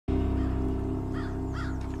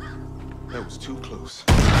That was too close.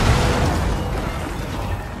 That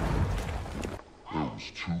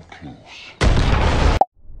was too close.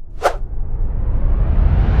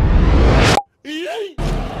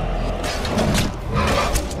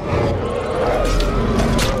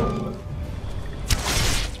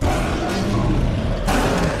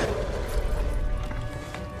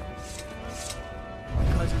 My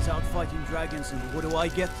cousin's out fighting dragons, and what do I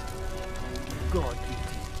get? God.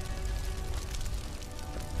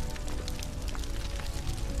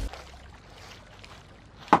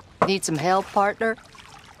 Need some help, partner?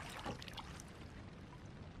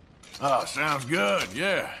 Oh, sounds good.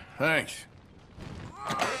 Yeah, thanks.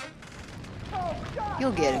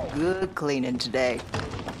 You'll get a good cleaning today.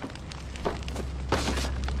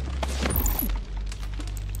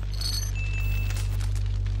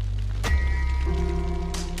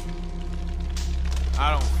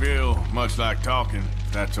 I don't feel much like talking,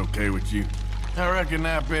 if that's okay with you. I reckon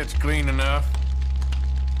that bit's clean enough.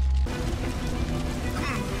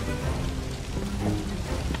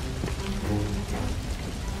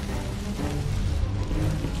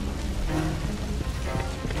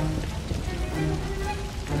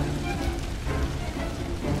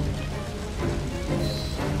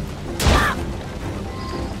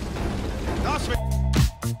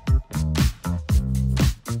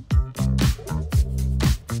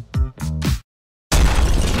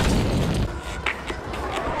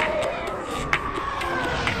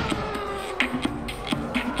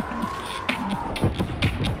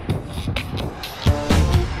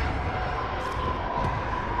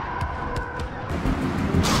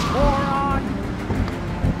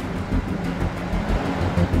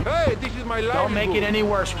 Don't make it any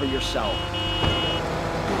worse for yourself.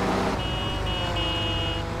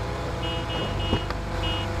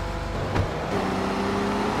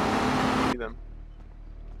 See them.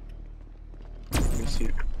 Let me see.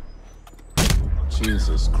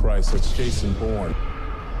 Jesus Christ, it's Jason Bourne.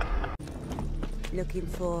 Looking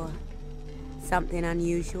for something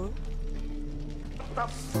unusual?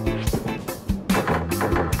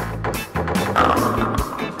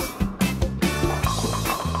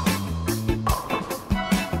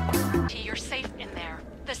 You're safe in there.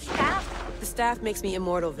 The staff? The staff makes me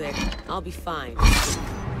immortal, Vic. I'll be fine.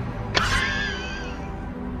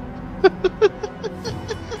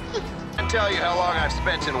 Can't tell you how long I've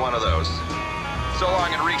spent in one of those. So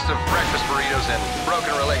long it reeks of breakfast burritos and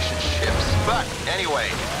broken relationships. But anyway,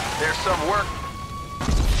 there's some work.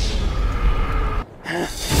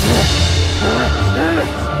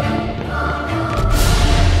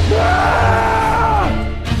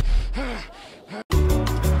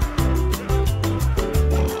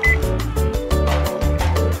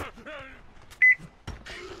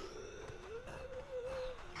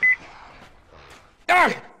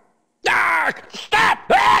 Stop!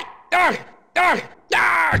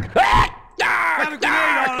 Have a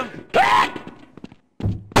grenade on him!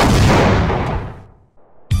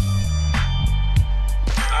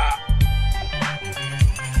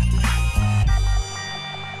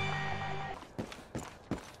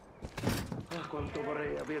 Quanto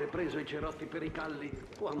vorrei avere preso i cerotti per i calli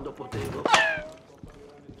quando potevo.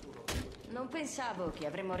 Non pensavo che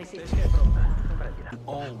avremmo resistito. È pronta. Prendila.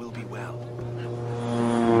 All will be well.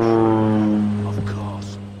 Of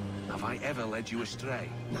course. Have I ever led you astray?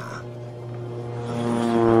 Nah.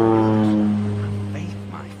 Faith,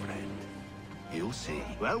 my friend. You'll see.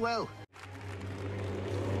 Well, well.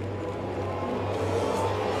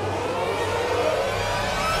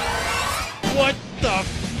 What the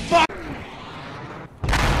fuck?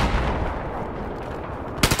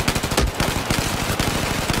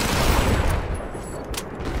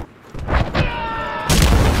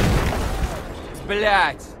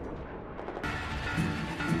 Блять!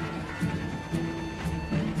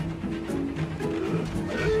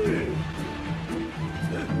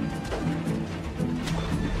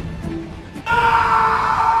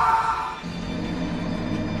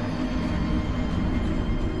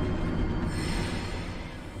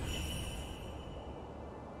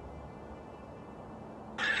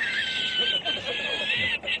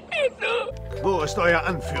 Wo ist euer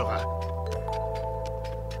Anführer?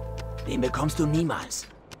 Den bekommst du niemals.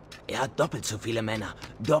 Er hat doppelt so viele Männer.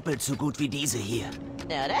 Doppelt so gut wie diese hier.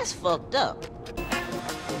 Now that's fucked up.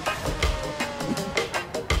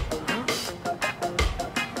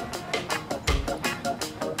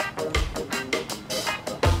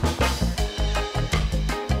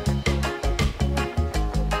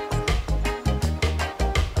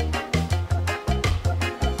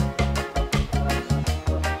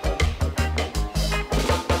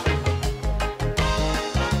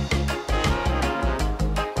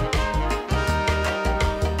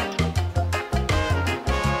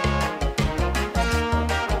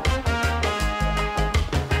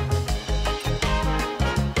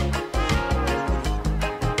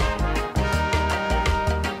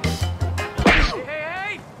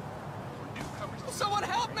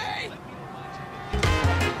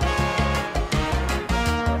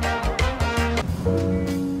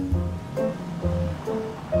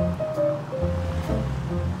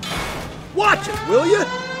 ya?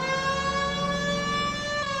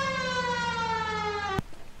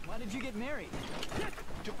 Why did you get married?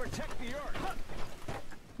 To protect the earth.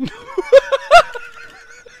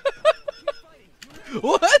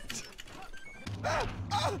 What?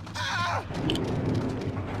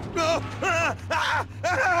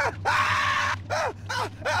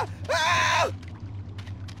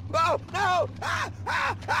 Oh,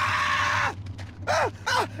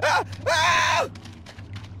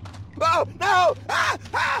 no!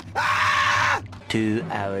 2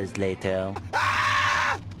 hours later.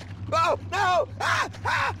 Oh, no!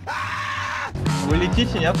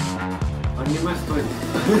 Вылетите, нет? Аниме стоит.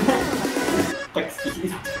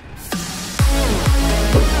 Таксист.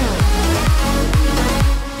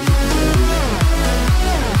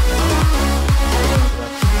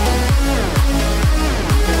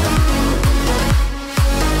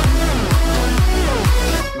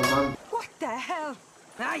 What the hell?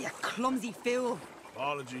 Ah, you clumsy fool.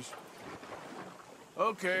 Apologies.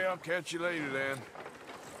 Okay, I'll catch you later then.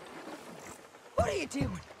 What are you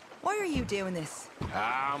doing? Why are you doing this?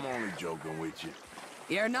 I'm only joking with you.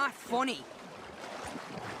 You're not funny.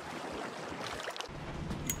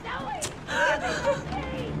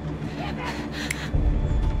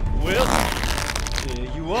 Well, there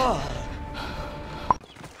you are.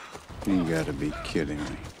 You gotta be kidding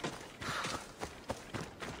me.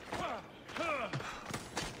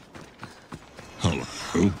 Hello?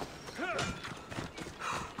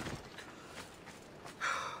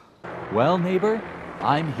 Well, neighbor,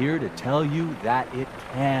 I'm here to tell you that it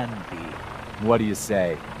can be. What do you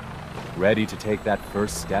say? Ready to take that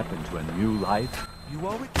first step into a new life? You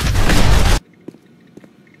owe it.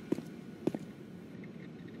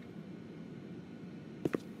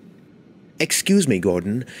 Excuse me,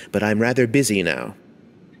 Gordon, but I'm rather busy now.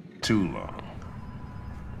 Too long.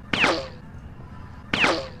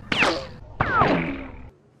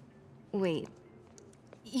 Wait.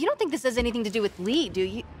 You don't think this has anything to do with Lee, do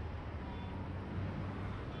you?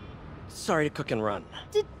 Sorry to cook and run.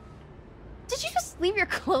 Did you just leave your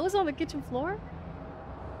clothes on the kitchen floor?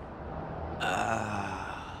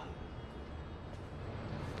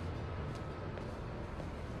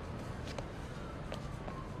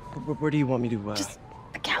 Where do you want me to, Just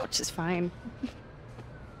the couch is fine.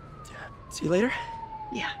 See you later?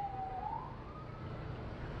 Yeah.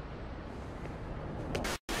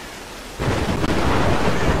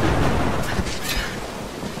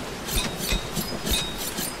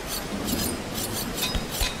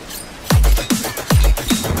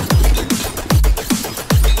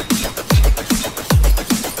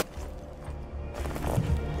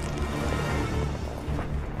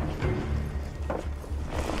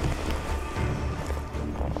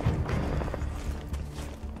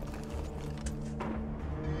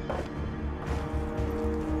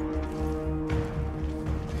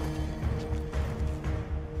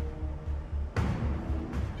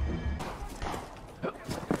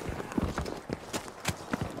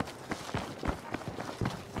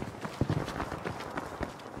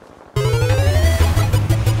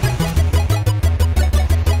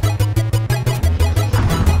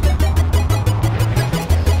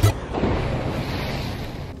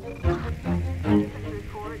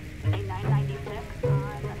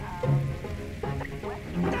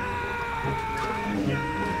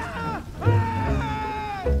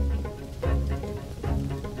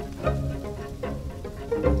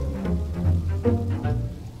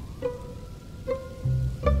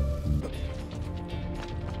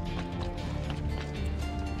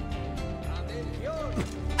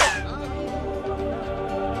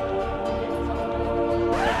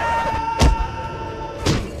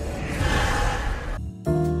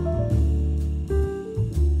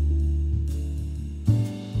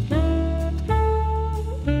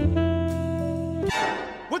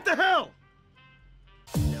 What the hell?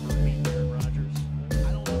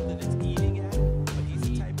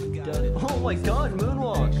 Oh my god,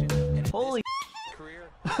 moonwalk! Holy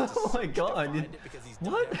oh my god.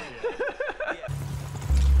 What?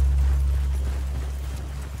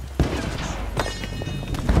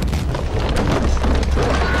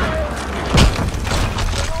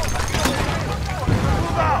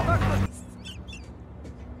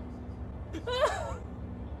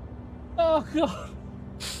 Oh god.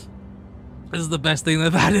 This is the best thing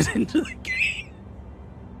they've added into the game.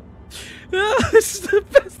 This is the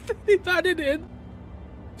best thing they've added in.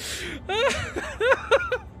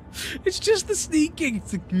 It's just the sneaking.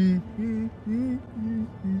 It's like,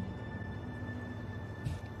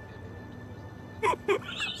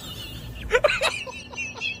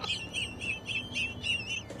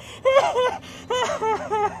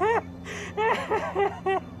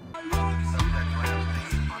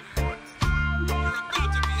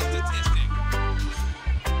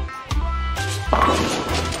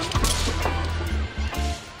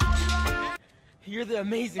 the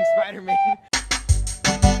Amazing Spider-Man.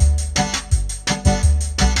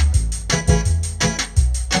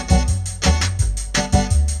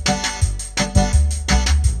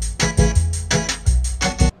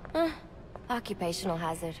 Occupational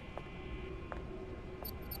hazard.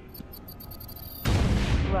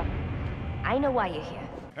 Look, I know why you're here.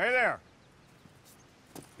 Hey there.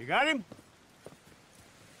 You got him?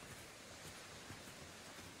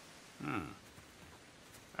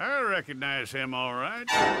 I recognize him all right.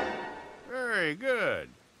 Very good.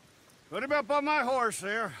 Put him up on my horse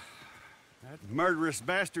there. That murderous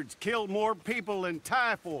bastard's killed more people than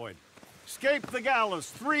typhoid. Escaped the gallows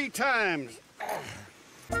 3 times.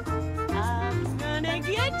 I'm gonna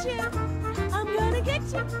get you. I'm gonna get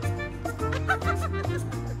you.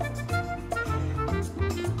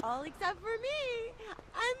 All except for me.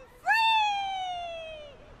 I'm free!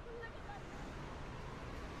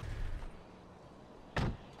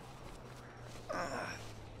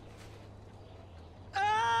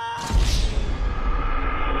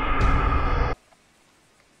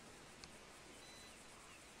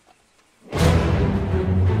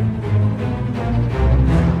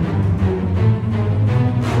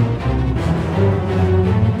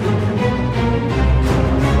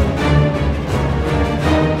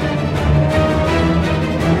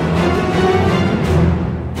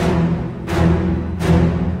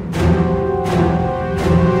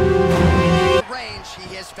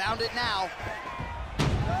 Found it now.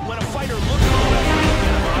 When a fighter looks for a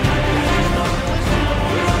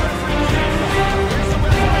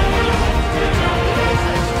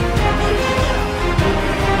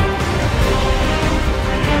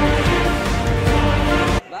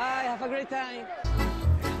Bye, have a great time.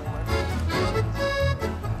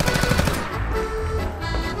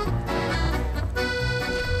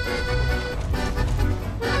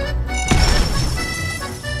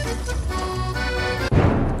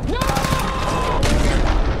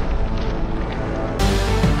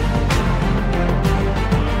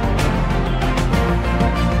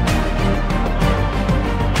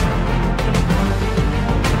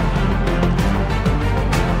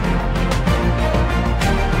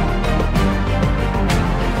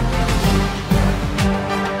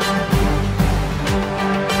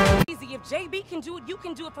 JB can do it, you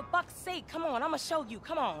can do it, for fuck's sake. Come on, I'ma show you.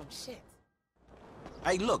 Come on, shit.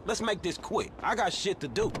 Hey, look, let's make this quick. I got shit to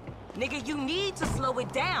do. Nigga, you need to slow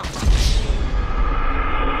it down.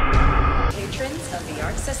 Patrons of the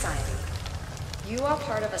Ark Society, you are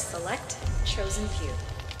part of a select, chosen few.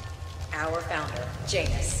 Our founder,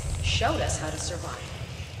 Janus, showed us how to survive.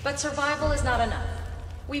 But survival is not enough.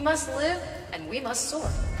 We must live, and we must soar.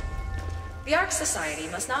 The Ark Society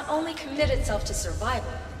must not only commit itself to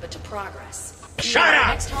survival, but to progress. Shut up!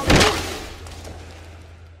 Next home.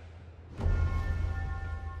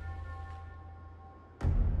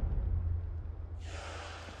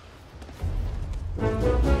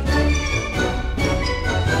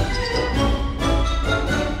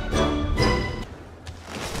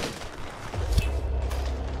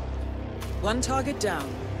 One target down.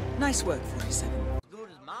 Nice work, 47. Good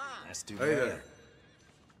as mine. That's too bad. Hey there.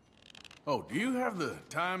 Oh, do you have the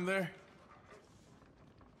time there?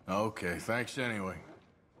 Okay, thanks anyway.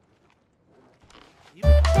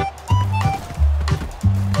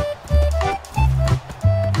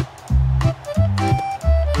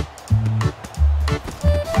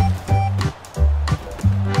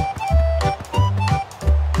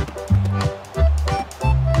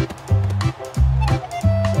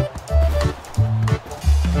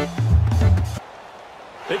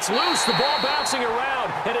 It's loose, the ball bouncing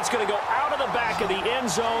around, and it's going to go out of the back of the end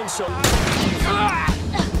zone, so...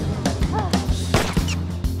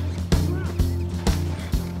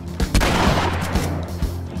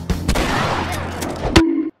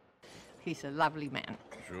 He's a lovely man.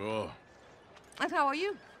 Sure. And how are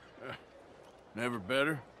you? Never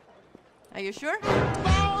better. Are you sure?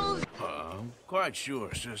 I'm quite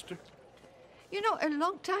sure, sister. You know, a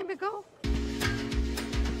long time ago,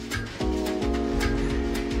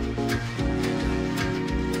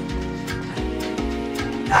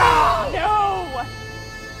 Oh, no!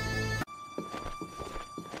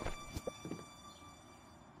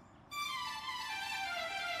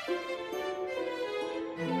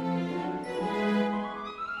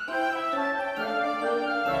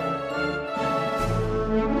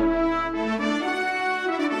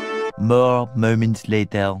 More moments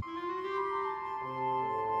later.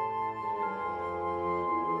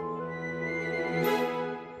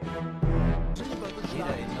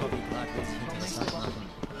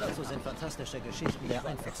 Dazu sind fantastische Geschichten der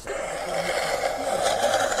einfachsten.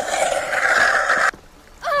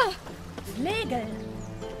 Nägel!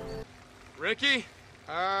 Ricky,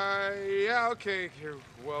 Yeah, okay, you're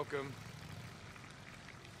welcome.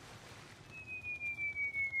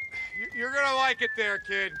 You're gonna like it there,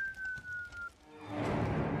 kid.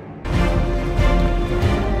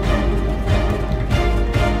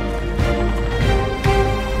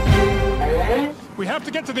 We have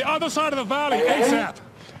to get to the other side of the valley ASAP.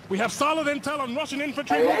 We have solid intel on Russian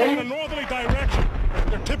infantry moving in a northerly direction.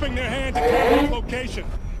 They're tipping their hand to Carol's location.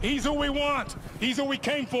 He's who we want. He's who we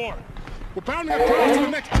came for. We're pounding across to the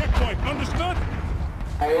next checkpoint. Understood?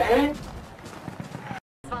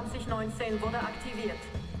 2019 wurde aktiviert.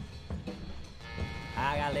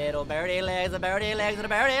 I got little birdie legs, and birdie legs, and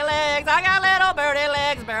birdie legs. I got little birdie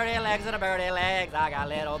legs, birdie legs, and birdie legs. I got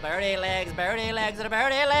little birdie legs, birdie legs, and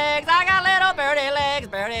birdie legs. I got little birdie legs,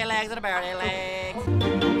 birdie legs, and birdie legs.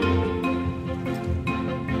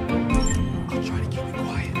 I'll try to keep it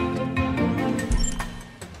quiet.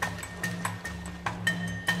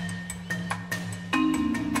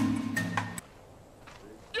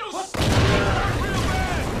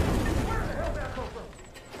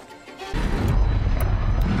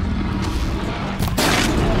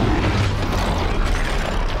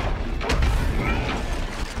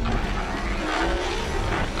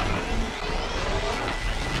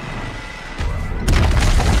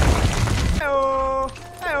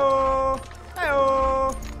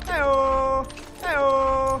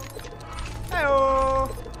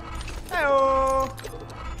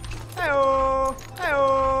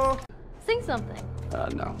 Sing something.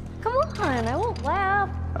 No. Come on, I won't laugh.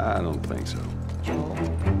 I don't think so. Joel,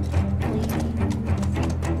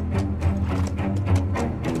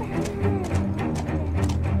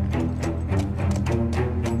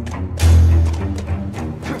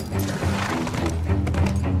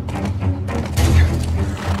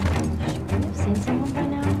 You've seen someone by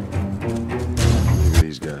now?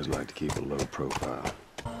 These guys like to keep a low profile.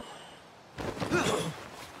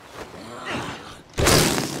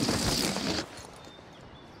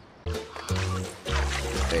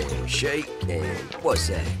 And shake, and what's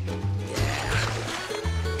that? Yeah.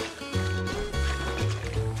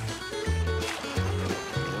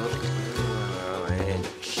 And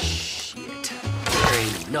shit. There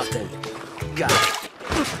ain't nothing. Got it.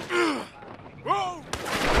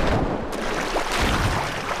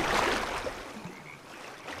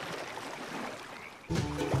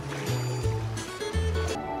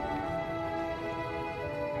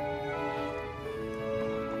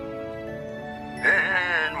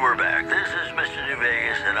 And we're back. This is Mr. New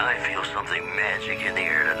Vegas, and I feel something magic in the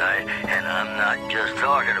air tonight, and I'm not just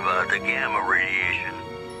talking about the gamma radiation.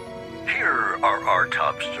 Here are our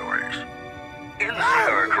top stories.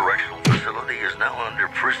 NCR Correctional Facility is now under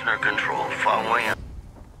prisoner control following a...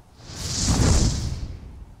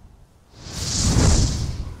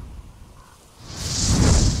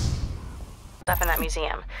 Stuff in that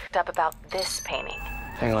museum. Up about this painting.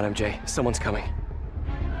 Hang on, MJ. Someone's coming.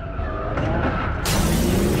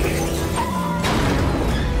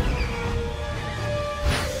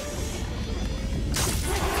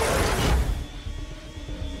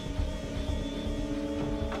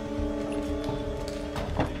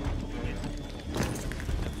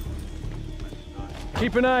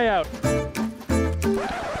 Keep an eye out.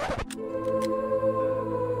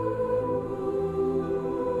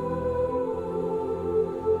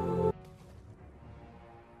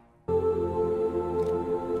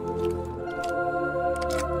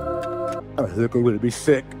 I think I'm gonna be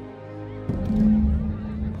sick.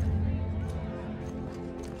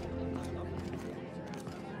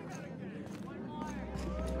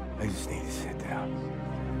 I just need to sit down.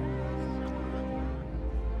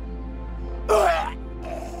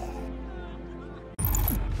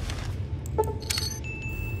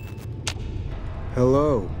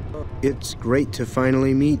 Hello. It's great to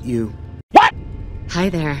finally meet you. Hi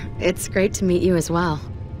there. It's great to meet you as well.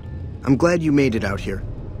 I'm glad you made it out here.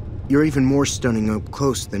 You're even more stunning up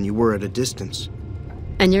close than you were at a distance.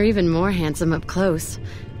 And you're even more handsome up close.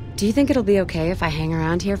 Do you think it'll be okay if I hang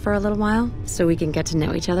around here for a little while, so we can get to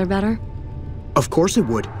know each other better? Of course it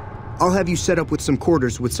would. I'll have you set up with some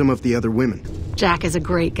quarters with some of the other women. Jack is a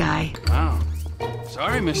great guy. Wow.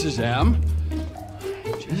 Sorry, Mrs. M.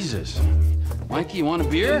 Jesus. Mikey, you want a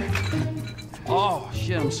beer? Oh,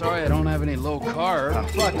 shit, I'm sorry I don't have any low carb.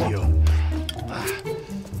 Fuck you.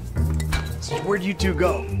 So where'd you two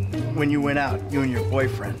go when you went out, you and your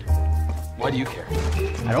boyfriend? Why do you care?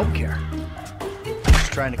 I don't care.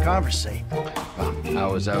 Just trying to conversate. Well, I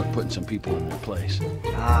was out putting some people in their place.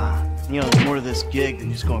 Ah, you know, there's more to this gig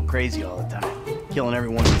than just going crazy all the time. Killing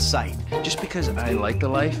everyone in sight. Just because I like the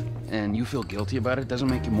life and you feel guilty about it doesn't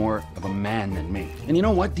make you more of a man than me. And you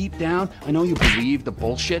know what? Deep down, I know you believe the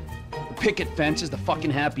bullshit, but picket fences, the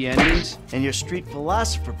fucking happy endings. And your street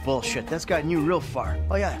philosopher bullshit, that's gotten you real far.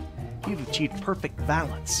 Oh yeah, you've achieved perfect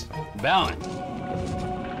balance. Balance?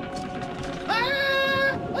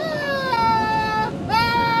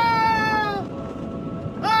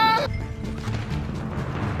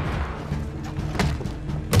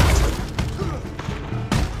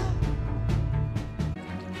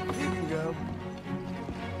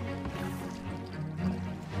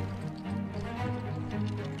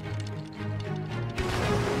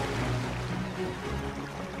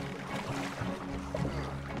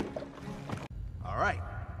 All right.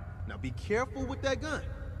 Now be careful with that gun.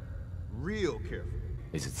 Real careful.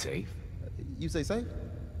 Is it safe? You say safe?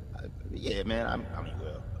 Yeah, man. I mean,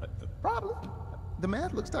 well, probably. The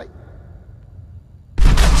math looks tight.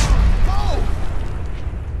 Oh!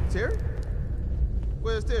 Terry?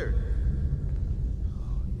 Where's Terry?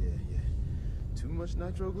 Oh, yeah. Too much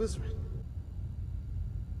nitroglycerin.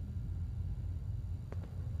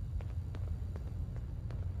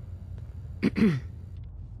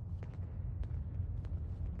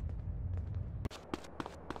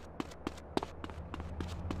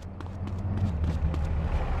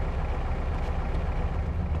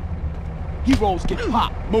 Heroes get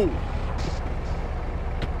popped. Move.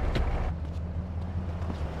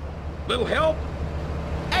 Little help?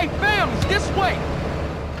 Hey, fam, it's this way.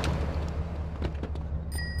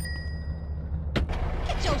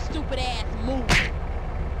 Get your stupid ass moving.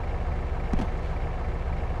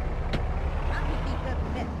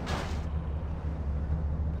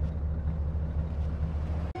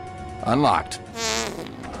 Unlocked.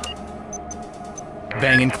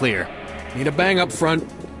 Bang and clear. Need a bang up front.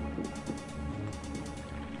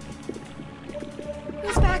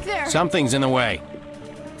 Who's back there? Something's in the way.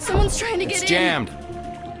 Someone's trying to get in. It's jammed.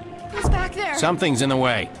 Who's back there? Something's in the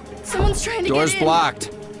way. Someone's trying to Door's get in. blocked.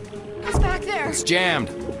 Who's back there? It's jammed.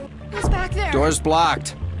 Who's back there? Door's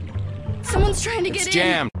blocked. Someone's trying to It's get in.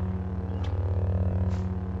 jammed.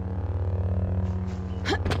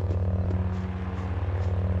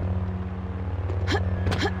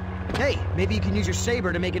 Hey, maybe you can use your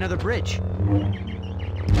saber to make another bridge.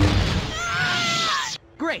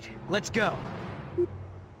 Great, let's go.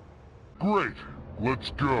 Great, let's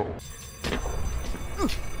go.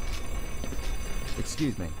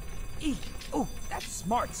 Excuse me. Oh, that's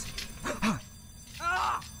smarts. Oh.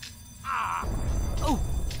 Ow. Oh.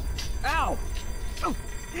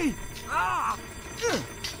 Ah.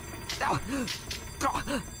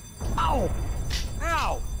 Ow.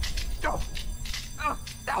 Ow.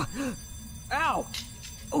 Ow.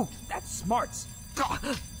 Oh, that's smarts.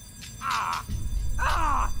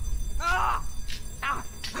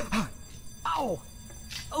 Ow.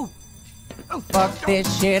 Oh. Fuck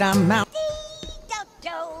this shit, I'm out.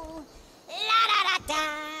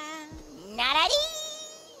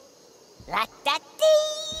 La da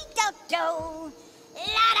dee do do,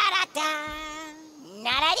 la da da da,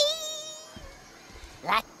 na da dee.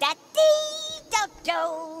 La da dee do do,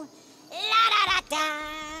 la da da da,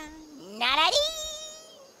 na da dee.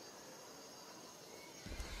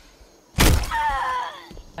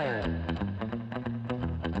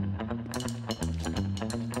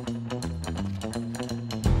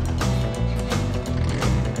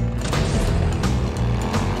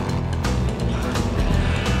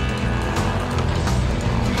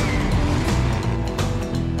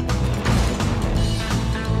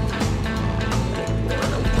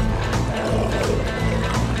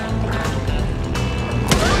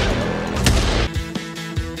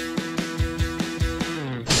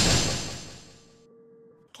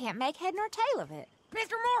 Can't make head nor tail of it.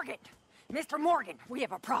 Mr. Morgan! Mr. Morgan, we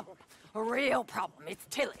have a problem. A real problem. It's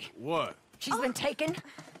Tilly. What? She's been taken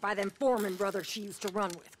by them Foreman brothers she used to run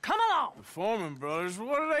with. Come along! The Foreman brothers?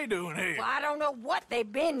 What are they doing here? Well, I don't know what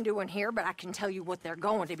they've been doing here, but I can tell you what they're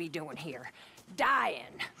going to be doing here. Dying.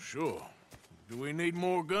 Sure. Do we need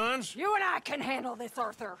more guns? You and I can handle this,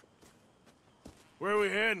 Arthur. Where are we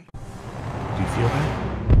heading? Do you feel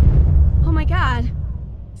that? Oh my god.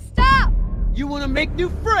 Stop! You want to make new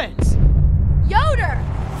friends? Yoder!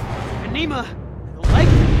 Anima, I like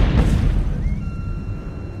it.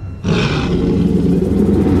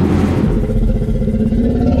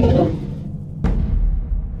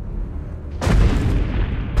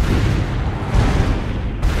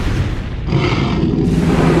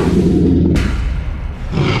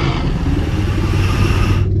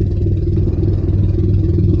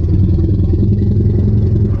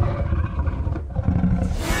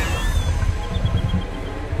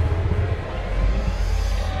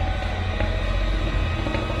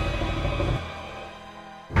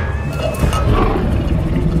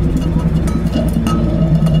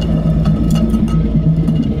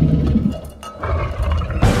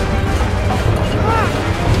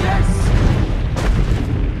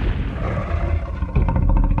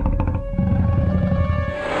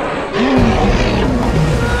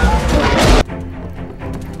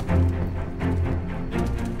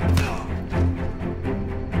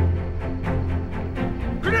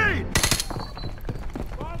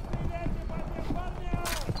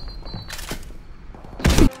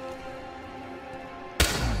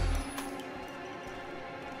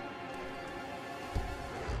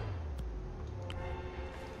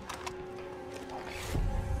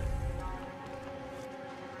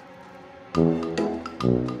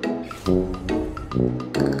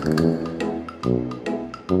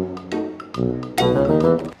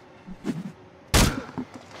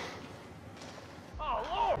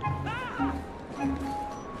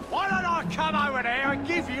 come over there and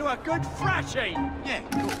give you a good thrashing. Yeah,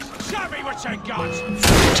 cool. Show me what you got.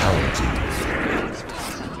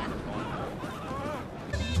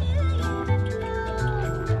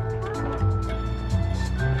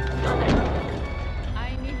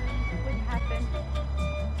 I knew what would happen.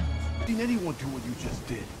 Seen anyone do what you just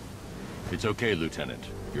did? It's okay, Lieutenant.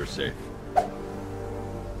 You're safe.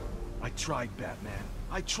 I tried, Batman.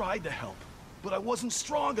 I tried to help, but I wasn't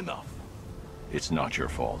strong enough. It's not your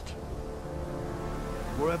fault.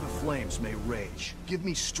 Wherever flames may rage, give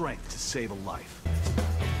me strength to save a life.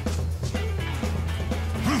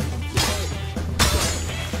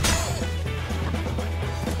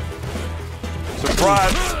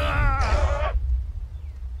 Surprise!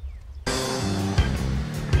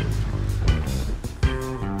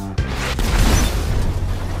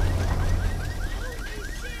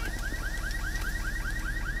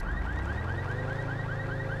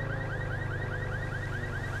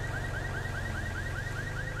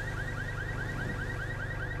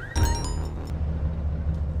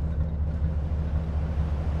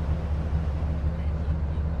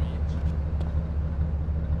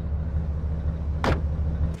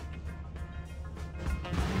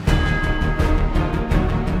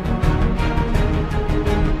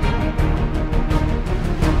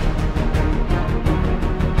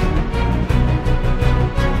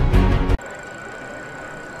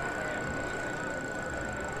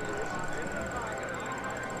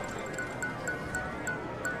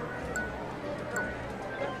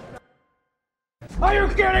 Are you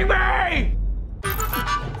kidding me?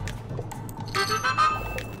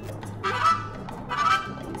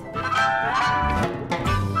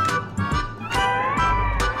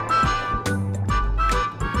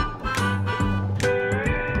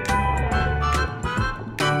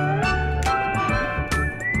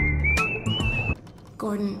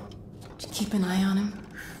 Gordon, keep an eye on him.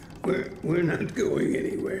 We're not going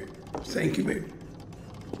anywhere. Thank you, baby.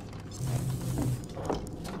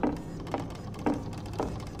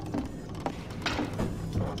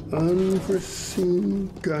 Unforeseen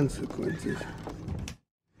consequences.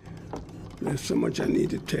 There's so much I need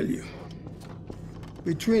to tell you.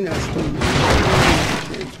 Between us,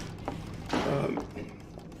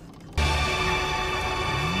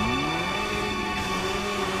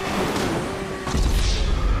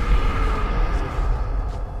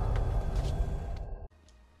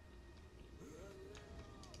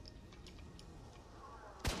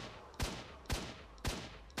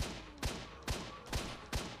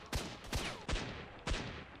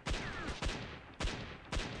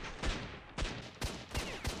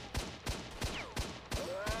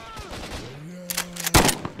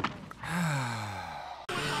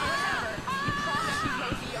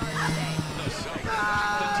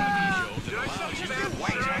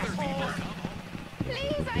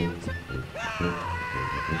 Thank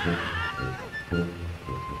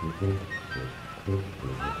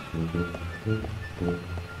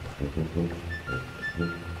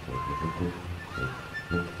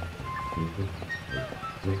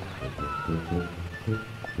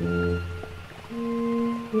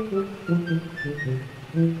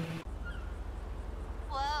you.